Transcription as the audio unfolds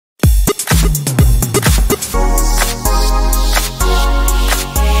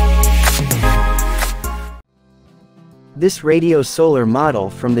This radio-solar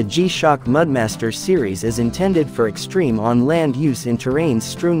model from the G Shock Mudmaster series is intended for extreme on-land use in terrains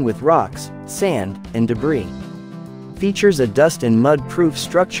strewn with rocks, sand, and debris. Features a dust and mud-proof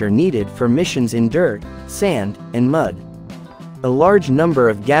structure needed for missions in dirt, sand, and mud. A large number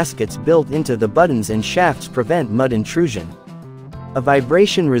of gaskets built into the buttons and shafts prevent mud intrusion. A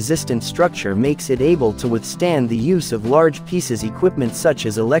vibration-resistant structure makes it able to withstand the use of large pieces equipment such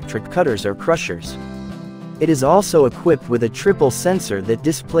as electric cutters or crushers. It is also equipped with a triple sensor that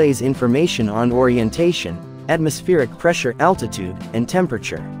displays information on orientation, atmospheric pressure, altitude, and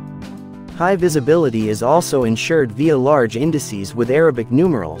temperature. High visibility is also ensured via large indices with Arabic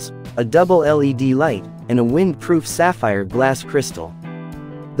numerals, a double LED light, and a wind-proof sapphire glass crystal.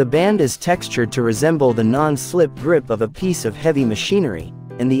 The band is textured to resemble the non-slip grip of a piece of heavy machinery,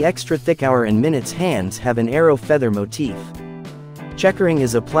 and the extra thick hour and minutes hands have an arrow feather motif. Checkering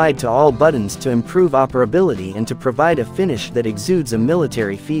is applied to all buttons to improve operability and to provide a finish that exudes a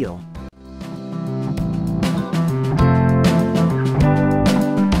military feel.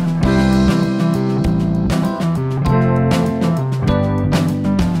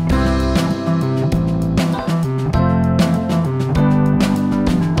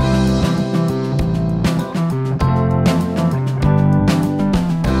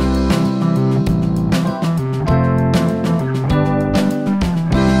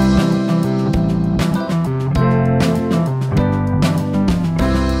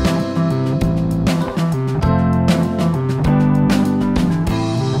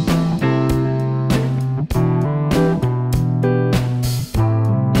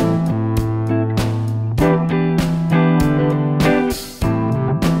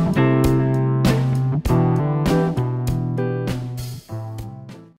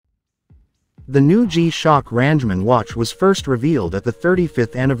 The new G Shock Rangeman watch was first revealed at the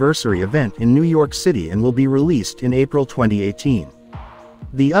 35th anniversary event in New York City and will be released in April 2018.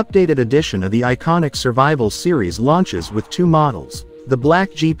 The updated edition of the iconic Survival series launches with two models, the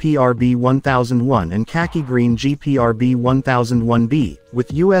black GPRB-1001 and khaki green GPRB-1001B,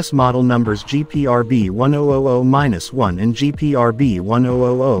 with US model numbers GPRB-1000-1 and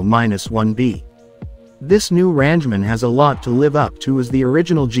GPRB-1000-1B. This new Rangeman has a lot to live up to, as the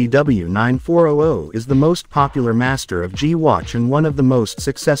original GW9400 is the most popular master of G watch and one of the most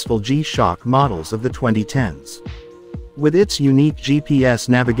successful G Shock models of the 2010s. With its unique GPS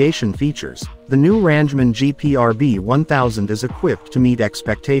navigation features, the new Rangeman GPRB-1000 is equipped to meet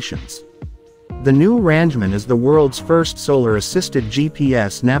expectations. The new Rangeman is the world's first solar-assisted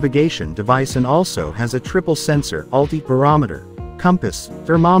GPS navigation device and also has a triple sensor altimeter, compass,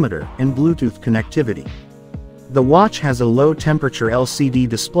 thermometer, and Bluetooth connectivity. The watch has a low-temperature LCD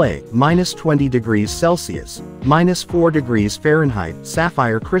display, -20 degrees Celsius, -4 degrees Fahrenheit,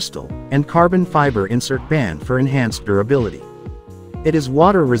 sapphire crystal, and carbon fiber insert band for enhanced durability. It is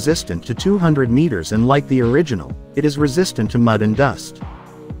water-resistant to 200 meters and, like the original, it is resistant to mud and dust.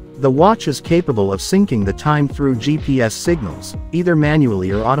 The watch is capable of syncing the time through GPS signals, either manually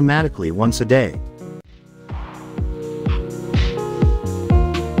or automatically once a day.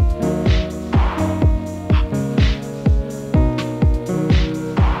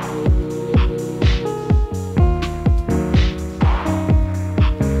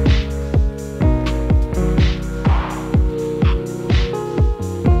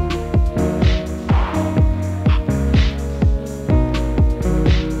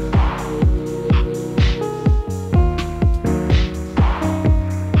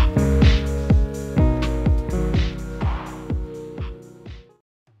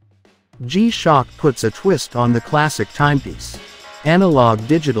 G Shock puts a twist on the classic timepiece. Analog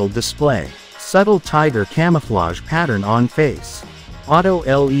digital display. Subtle tiger camouflage pattern on face. Auto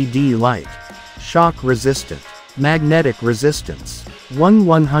LED light. Shock resistant. Magnetic resistance.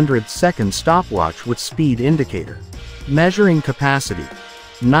 1/100-second stopwatch with speed indicator. Measuring capacity.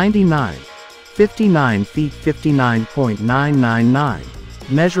 99. 59 feet 59.999.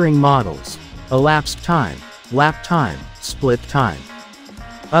 Measuring models. Elapsed time. Lap time. Split time.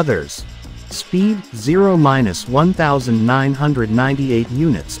 Others. Speed 0-1998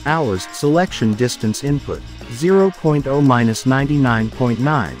 units hours. Selection distance input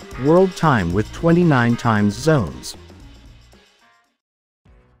 0.0-99.9. World time with 29 time zones.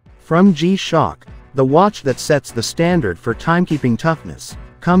 From G Shock, the watch that sets the standard for timekeeping toughness,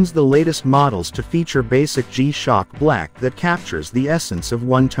 comes the latest models to feature basic G Shock black that captures the essence of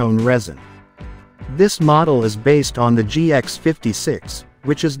one-tone resin. This model is based on the GX-56,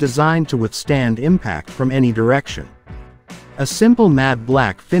 which is designed to withstand impact from any direction. A simple matte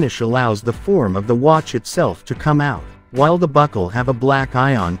black finish allows the form of the watch itself to come out, while the buckle have a black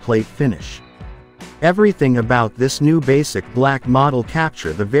ion plate finish. Everything about this new basic black model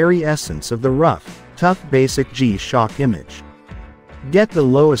capture the very essence of the rough, tough basic G Shock image. Get the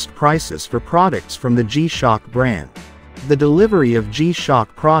lowest prices for products from the G Shock brand. The delivery of G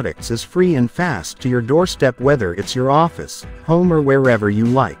Shock products is free and fast to your doorstep, whether it's your office, home, or wherever you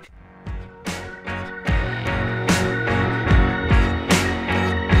like.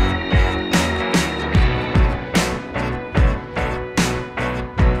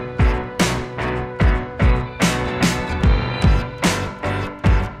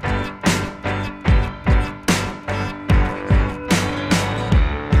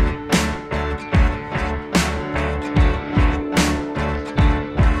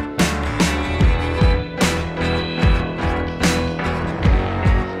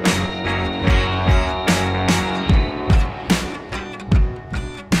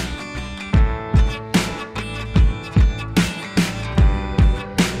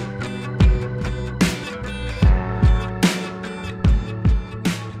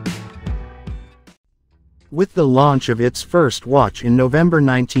 With the launch of its first watch in November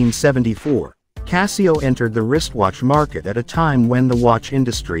 1974, Casio entered the wristwatch market at a time when the watch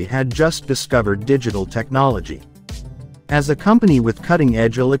industry had just discovered digital technology. As a company with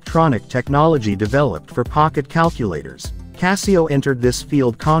cutting-edge electronic technology developed for pocket calculators, Casio entered this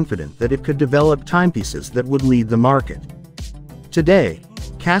field confident that it could develop timepieces that would lead the market. Today,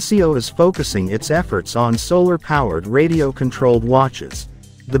 Casio is focusing its efforts on solar-powered radio-controlled watches.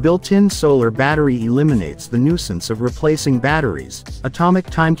 The built-in solar battery eliminates the nuisance of replacing batteries. Atomic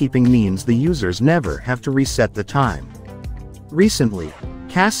timekeeping means the users never have to reset the time. Recently,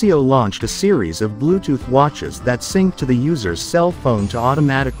 Casio launched a series of Bluetooth watches that sync to the user's cell phone to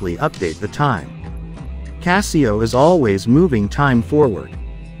automatically update the time. Casio is always moving time forward.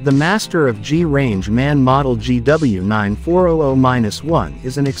 The Master of G Rangeman model GW9400-1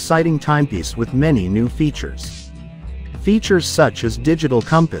 is an exciting timepiece with many new features. Features such as digital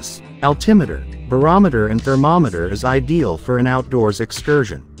compass, altimeter, barometer, and thermometer is ideal for an outdoors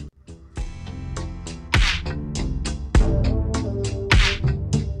excursion.